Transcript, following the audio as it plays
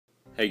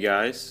Hey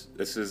guys,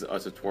 this is a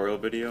tutorial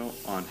video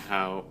on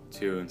how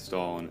to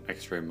install an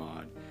XRay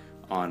mod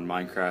on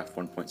Minecraft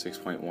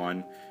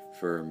 1.6.1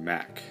 for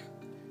Mac,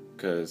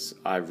 because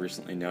I've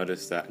recently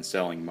noticed that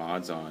installing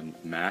mods on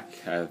Mac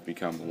have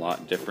become a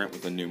lot different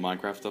with the new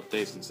Minecraft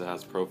update since it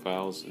has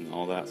profiles and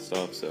all that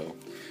stuff. So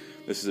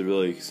this is a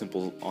really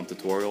simple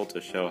tutorial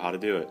to show how to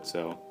do it.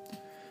 So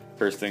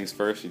first things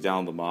first, you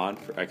download the mod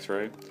for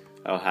XRay.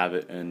 I'll have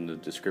it in the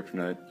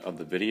description of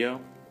the video.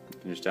 You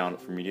can just download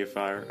it from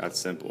MediaFire. That's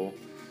simple.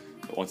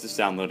 But once it's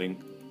downloaded,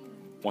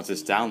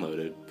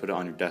 put it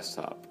on your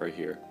desktop right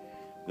here.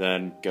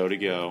 Then go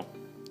to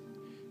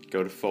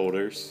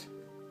Folders,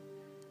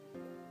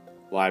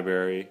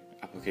 Library,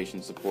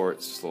 Application Support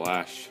 /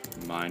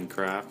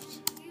 Minecraft,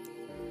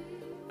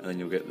 and then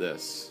you'll get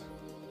this.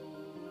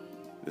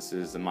 This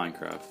is the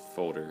Minecraft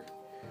folder.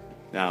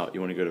 Now you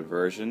want to go to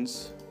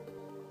Versions,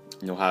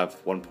 and you'll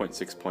have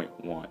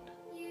 1.6.1.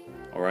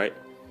 Alright,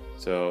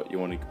 so you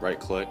want to right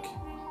click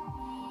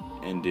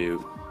and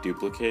do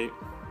Duplicate.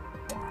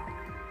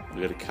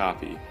 You go to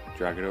Copy,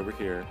 drag it over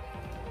here,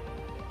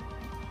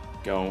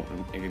 go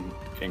and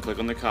click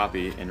on the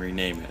copy and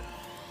rename it.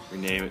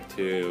 Rename it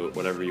to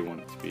whatever you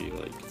want it to be,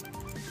 like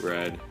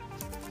Red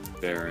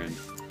Baron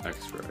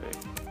XRay.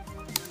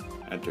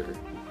 Enter.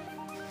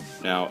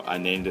 Now I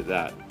named it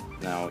that.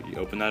 Now you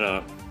open that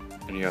up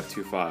and you have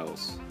two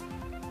files,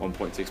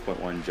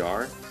 1.6.1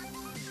 jar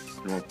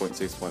and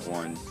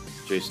 1.6.1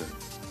 JSON.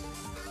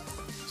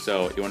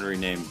 So you want to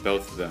rename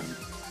both of them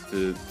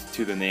to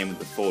the name of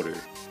the folder.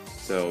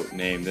 So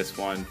name this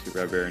one to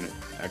RedBaron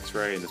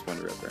XRay and this one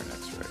to RedBaron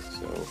XRay.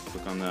 So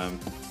click on them,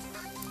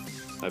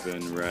 type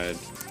in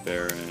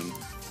RedBaron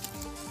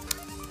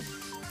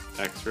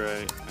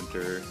XRay,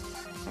 enter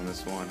on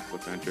this one,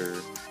 click enter,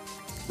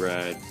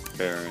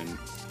 RedBaron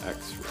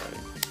XRay.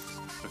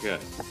 Okay,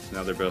 so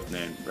now they're both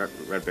named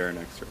RedBaron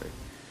XRay.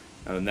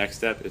 Now the next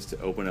step is to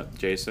open up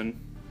JSON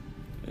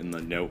in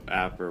the Note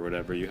app or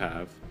whatever you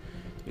have.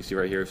 You see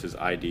right here it says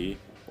ID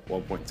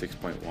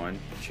 1.6.1.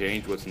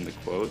 Change what's in the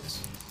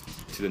quotes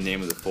to the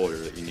name of the folder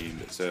that you named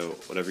it. So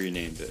whatever you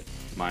named it.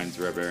 Mine's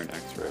RedBaron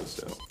XRay,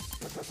 so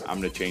I'm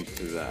going to change it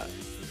to that.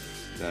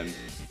 Then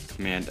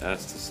Command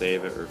S to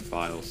save it, or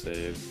File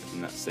Save,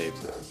 and that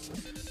saves it.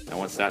 Now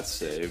once that's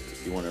saved,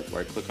 you want to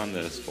right click on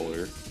this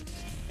folder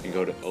and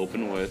go to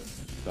Open with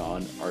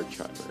Done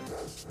Archiver.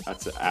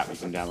 That's the app you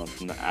can download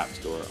from the App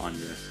Store on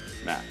your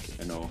Mac,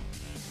 and it'll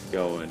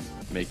go and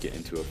make it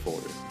into a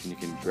folder. And you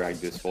can drag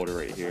this folder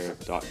right here,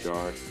 .jar,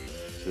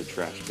 to the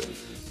trash bin.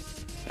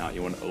 Now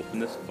you want to open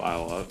this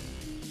file up.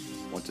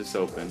 Once it's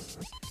open,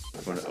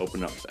 you want to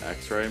open up the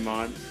XRay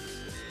mod,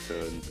 so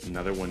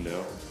another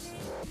window.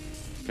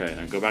 Okay,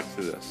 now go back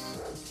to this,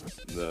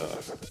 the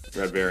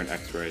RedBaron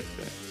XRay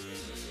thing.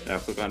 Now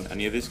click on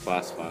any of these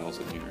class files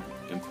in here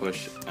and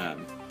push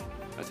M.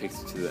 That takes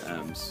you to the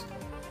M's.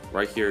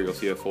 Right here you'll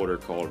see a folder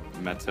called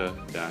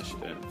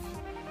meta-inf.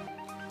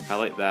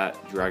 Highlight that,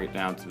 drag it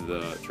down to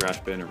the trash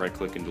bin, and right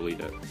click and delete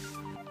it.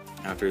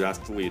 After that's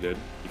deleted,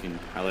 you can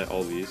highlight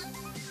all these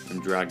and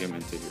drag them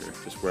into here,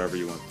 just wherever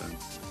you want them.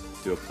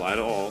 Do apply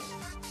to all,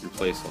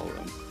 replace all of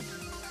them.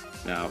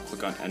 Now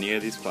click on any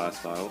of these class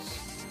files,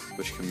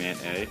 push Command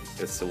A,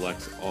 it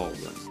selects all of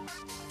them.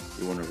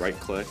 You want to right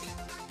click,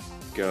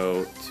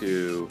 go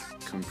to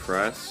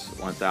compress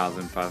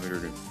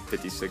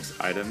 1556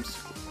 items,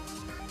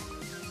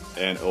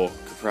 and it will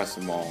compress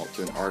them all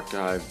to an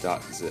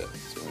archive.zip. So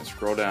you're going to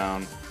scroll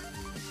down,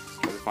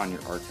 try to find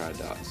your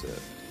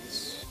archive.zip.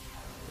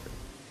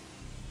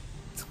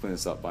 Let's clean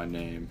this up by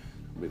name.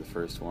 It'll be the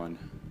first one,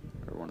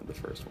 or one of the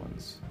first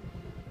ones.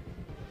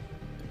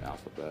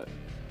 Alphabet.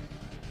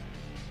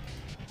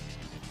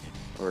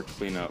 Or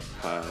clean up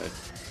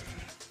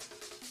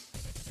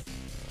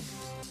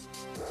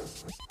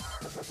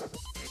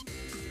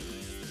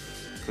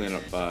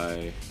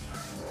by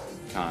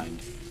kind.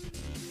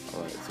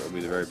 Alright, so it'll be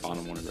the very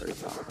bottom one or very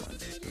top one.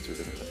 Since we're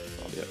gonna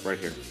yeah, right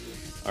here.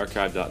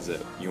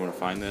 Archive.zip. You want to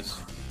find this,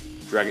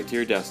 drag it to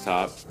your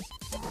desktop,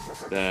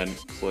 then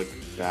click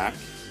back.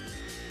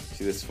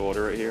 See this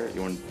folder right here?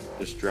 You want to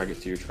just drag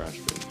it to your trash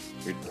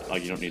bin.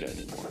 You don't need it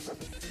anymore.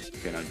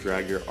 Okay, now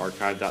drag your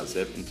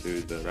archive.zip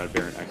into the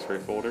RedBaron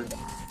XRay folder.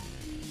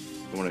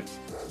 You want to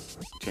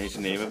change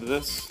the name of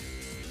this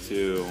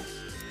to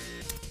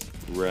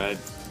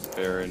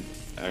RedBaron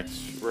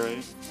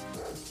XRay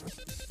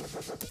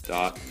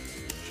 .jar.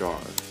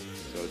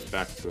 So it's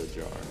back to a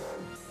jar.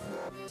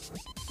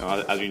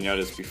 Now, as you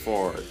noticed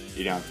before,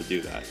 you don't have to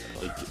do that.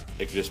 Like,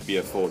 it could just be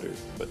a folder.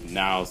 But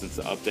now, since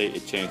the update,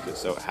 it changed it,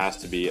 so it has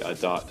to be a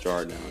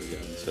 .jar now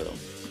again. So,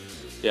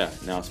 yeah,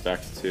 now it's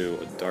back to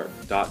a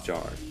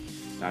 .jar.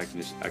 Now you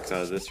can just X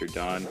out of this, you're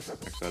done.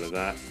 X out of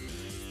that.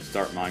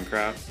 Start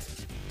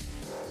Minecraft.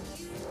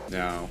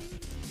 Now,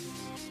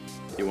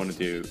 you want to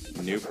do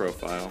new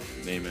profile,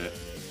 name it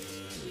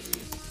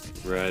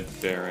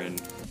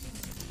RedBaron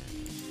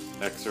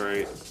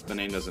XRay. The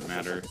name doesn't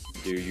matter.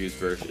 Do use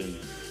version.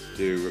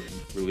 Do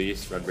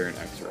release RedBaron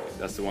XRay.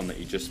 That's the one that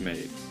you just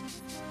made.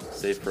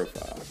 Save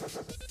profile.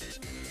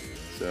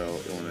 So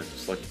you want to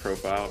select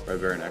profile,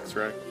 RedBaron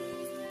XRay.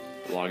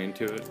 log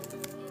into it.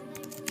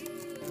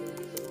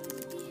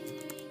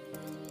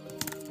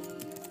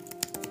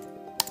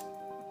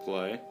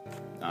 Play.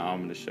 Now I'm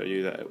going to show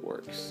you that it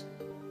works.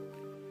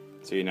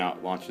 See, now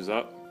it launches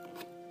up.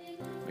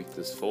 Make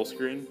this full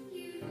screen.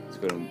 Let's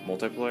go to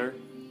multiplayer.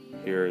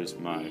 Here is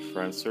my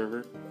friend's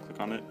server. Click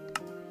on it.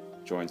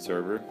 Join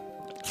server.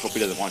 Hope he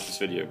doesn't watch this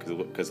video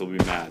because he'll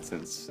be mad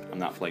since I'm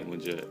not playing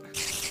legit.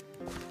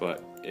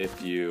 But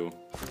if you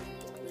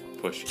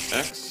push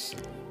X,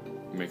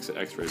 it makes an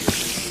X-ray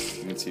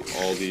vision. You can see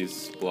all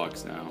these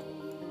blocks now.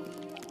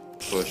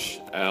 Push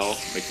L,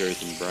 makes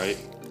everything bright.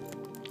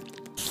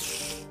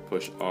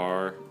 Push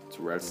R, it's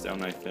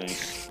redstone, I think.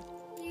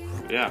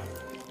 But yeah,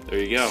 there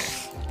you go.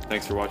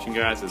 Thanks for watching,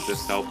 guys. If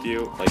this helped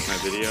you, like my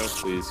video,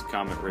 please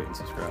comment, rate, and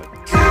subscribe.